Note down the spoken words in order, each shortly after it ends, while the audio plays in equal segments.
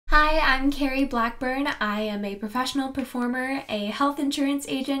Hi, I'm Corey Blackburn. I am a professional performer, a health insurance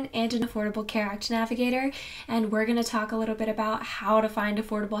agent, and an Affordable Care Act navigator, and we're going to talk a little bit about how to find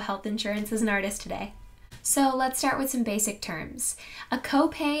affordable health insurance as an artist today. So let's start with some basic terms. A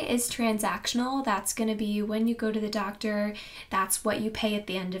copay is transactional. That's going to be when you go to the doctor, that's what you pay at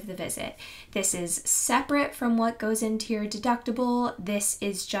the end of the visit. This is separate from what goes into your deductible. This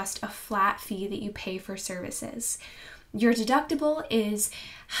is just a flat fee that you pay for services. Your deductible is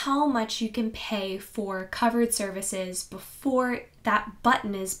how much you can pay for covered services before that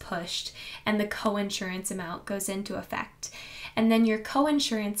button is pushed and the coinsurance amount goes into effect. And then your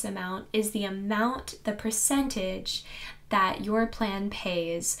coinsurance amount is the amount, the percentage that your plan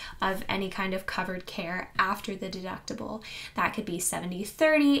pays of any kind of covered care after the deductible. That could be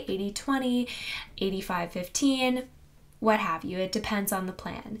 70-30, 80-20, 85-15, what have you. It depends on the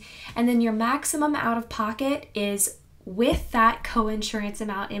plan. And then your maximum out of pocket is, with that coinsurance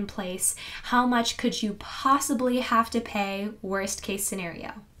amount in place, how much could you possibly have to pay, worst case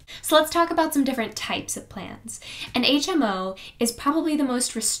scenario? So let's talk about some different types of plans. An HMO is probably the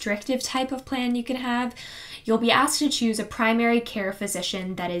most restrictive type of plan you can have. You'll be asked to choose a primary care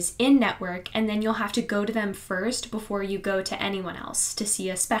physician that is in-network, and then you'll have to go to them first before you go to anyone else to see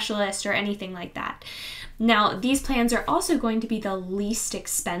a specialist or anything like that. Now, these plans are also going to be the least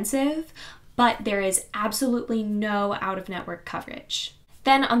expensive, but there is absolutely no out-of-network coverage.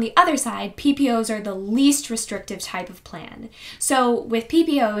 Then on the other side, PPOs are the least restrictive type of plan. So with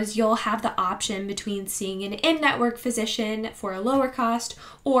PPOs, you'll have the option between seeing an in-network physician for a lower cost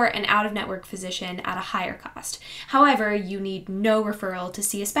or an out-of-network physician at a higher cost. However, you need no referral to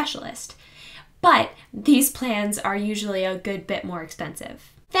see a specialist. But these plans are usually a good bit more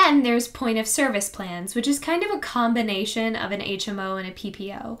expensive. Then there's point of service plans, which is kind of a combination of an HMO and a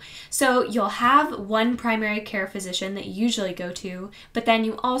PPO. So you'll have one primary care physician that you usually go to, but then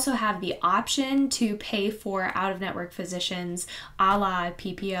you also have the option to pay for out-of-network physicians a la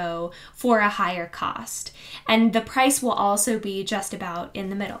PPO for a higher cost. And the price will also be just about in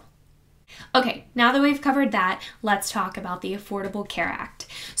the middle. Okay, now that we've covered that, let's talk about the Affordable Care Act.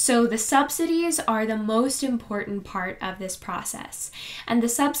 So the subsidies are the most important part of this process. And the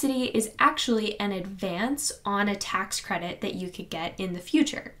subsidy is actually an advance on a tax credit that you could get in the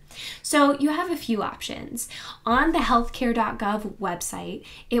future. So you have a few options. On the healthcare.gov website,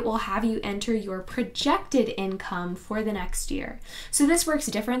 it will have you enter your projected income for the next year. So this works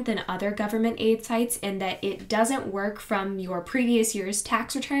different than other government aid sites in that it doesn't work from your previous year's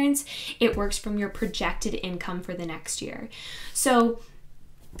tax returns. It works from your projected income for the next year. So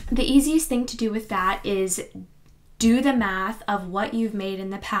the easiest thing to do with that is do the math of what you've made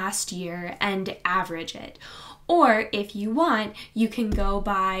in the past year and average it. Or if you want, you can go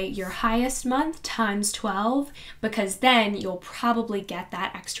by your highest month times 12, because then you'll probably get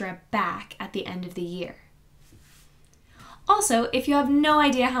that extra back at the end of the year. Also, if you have no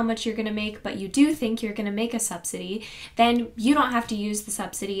idea how much you're going to make, but you do think you're going to make a subsidy, then you don't have to use the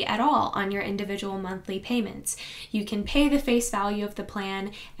subsidy at all on your individual monthly payments. You can pay the face value of the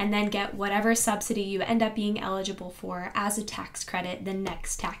plan and then get whatever subsidy you end up being eligible for as a tax credit the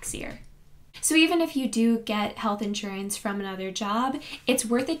next tax year. So even if you do get health insurance from another job, it's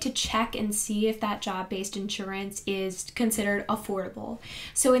worth it to check and see if that job-based insurance is considered affordable.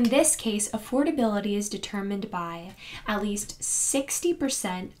 So in this case, affordability is determined by at least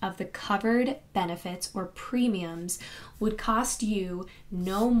 60% of the covered benefits or premiums would cost you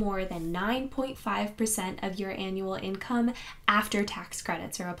no more than 9.5% of your annual income after tax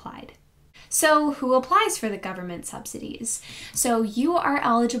credits are applied. So who applies for the government subsidies? So you are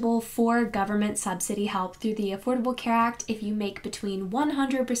eligible for government subsidy help through the Affordable Care Act if you make between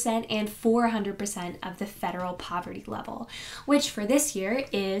 100% and 400% of the federal poverty level, which for this year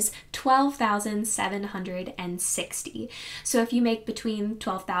is $12,760. So if you make between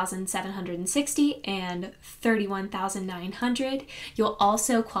 $12,760 and $31,900, you'll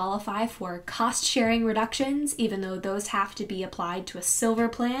also qualify for cost sharing reductions, even though those have to be applied to a silver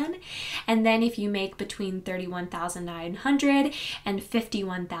plan. And then if you make between $31,900 and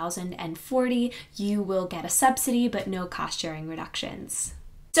 $51,040, you will get a subsidy but no cost sharing reductions.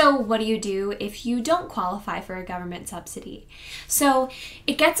 So what do you do if you don't qualify for a government subsidy? So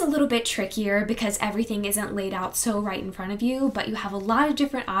it gets a little bit trickier because everything isn't laid out so right in front of you, but you have a lot of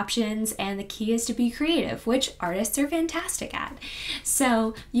different options, and the key is to be creative, which artists are fantastic at.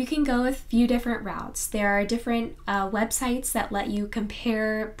 So you can go a few different routes. There are different websites that let you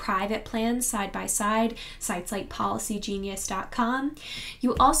compare private plans side by side, sites like policygenius.com.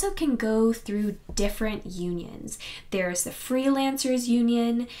 You also can go through different unions. There's the Freelancers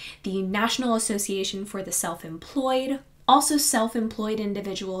Union, the National Association for the Self-Employed, Also, self-employed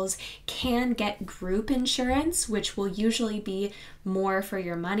individuals can get group insurance, which will usually be more for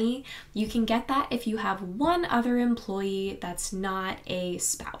your money. You can get that if you have one other employee that's not a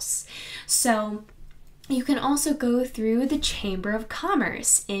spouse. So you can also go through the Chamber of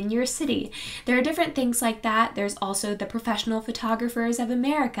Commerce in your city. There are different things like that. There's also the Professional Photographers of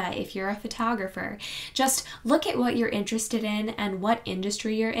America if you're a photographer. Just look at what you're interested in and what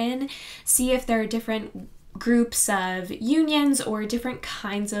industry you're in. See if there are different groups of unions or different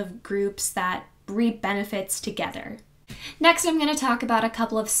kinds of groups that reap benefits together. Next, I'm going to talk about a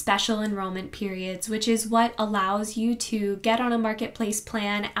couple of special enrollment periods, which is what allows you to get on a marketplace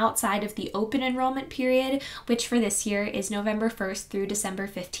plan outside of the open enrollment period, which for this year is November 1st through December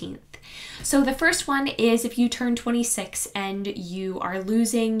 15th. So the first one is if you turn 26 and you are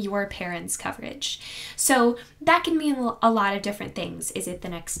losing your parents' coverage. So that can mean a lot of different things. Is it the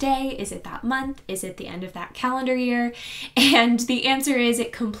next day? Is it that month? Is it the end of that calendar year? And the answer is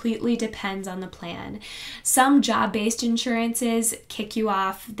it completely depends on the plan. Some job-based insurances kick you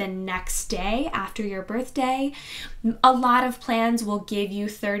off the next day after your birthday. A lot of plans will give you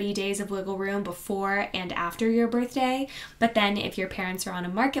 30 days of wiggle room before and after your birthday, but then if your parents are on a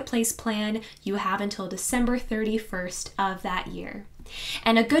marketplace plan, you have until December 31st of that year.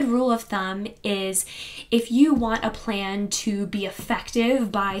 And a good rule of thumb is if you want a plan to be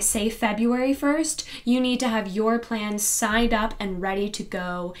effective by, say, February 1st, you need to have your plan signed up and ready to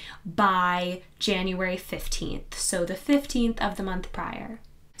go by January 15th, so the 15th of the month prior.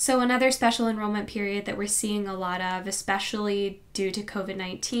 So another special enrollment period that we're seeing a lot of, especially due to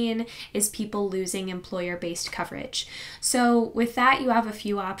COVID-19, is people losing employer-based coverage. So with that, you have a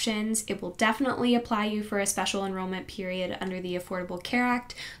few options. It will definitely apply you for a special enrollment period under the Affordable Care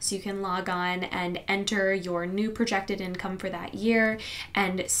Act. So you can log on and enter your new projected income for that year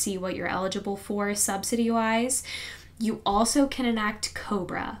and see what you're eligible for subsidy-wise. You also can enact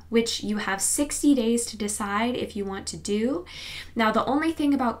COBRA, which you have 60 days to decide if you want to do. Now, the only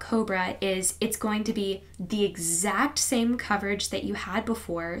thing about COBRA is it's going to be the exact same coverage that you had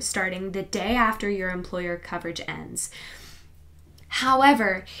before, starting the day after your employer coverage ends.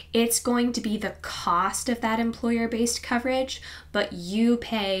 However, it's going to be the cost of that employer-based coverage, but you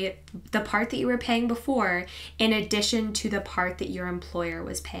pay the part that you were paying before in addition to the part that your employer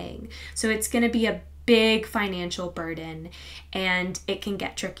was paying. So it's going to be a big financial burden, and it can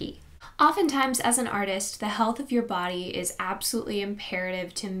get tricky. Oftentimes, as an artist, the health of your body is absolutely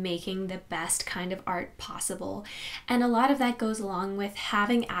imperative to making the best kind of art possible. And a lot of that goes along with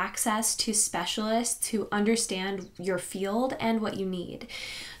having access to specialists who understand your field and what you need.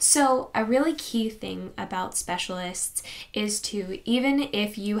 So a really key thing about specialists is to, even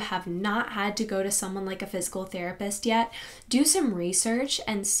if you have not had to go to someone like a physical therapist yet, do some research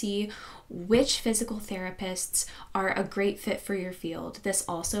and see which physical therapists are a great fit for your field. This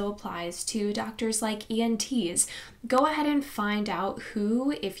also applies to doctors like ENTs. Go ahead and find out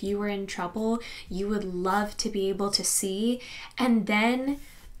who, if you were in trouble, you would love to be able to see, and then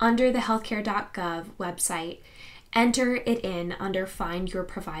under the healthcare.gov website, enter it in under Find Your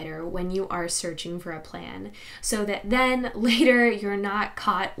Provider when you are searching for a plan, so that then later you're not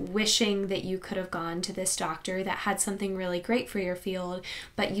caught wishing that you could have gone to this doctor that had something really great for your field,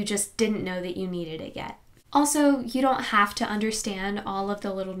 but you just didn't know that you needed it yet. Also, you don't have to understand all of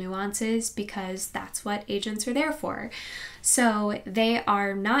the little nuances because that's what agents are there for. So they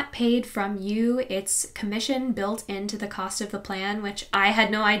are not paid from you. It's commission built into the cost of the plan, which I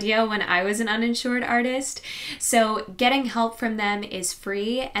had no idea when I was an uninsured artist. So getting help from them is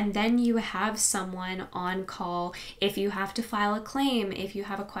free, and then you have someone on call if you have to file a claim, if you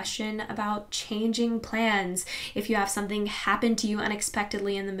have a question about changing plans, if you have something happen to you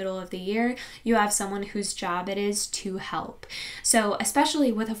unexpectedly in the middle of the year, you have someone whose job it is to help. So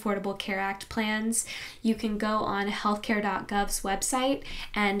especially with Affordable Care Act plans, you can go on healthcare.gov's website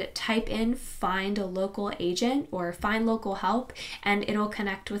and type in find a local agent or find local help, and it'll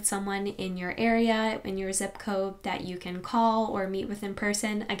connect with someone in your area, in your zip code that you can call or meet with in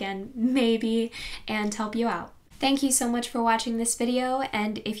person, again, maybe, and help you out. Thank you so much for watching this video,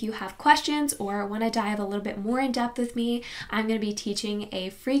 and if you have questions or want to dive a little bit more in depth with me, I'm going to be teaching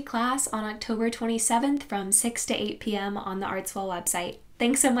a free class on October 27th from 6 to 8 p.m. on the Artswell website.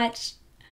 Thanks so much!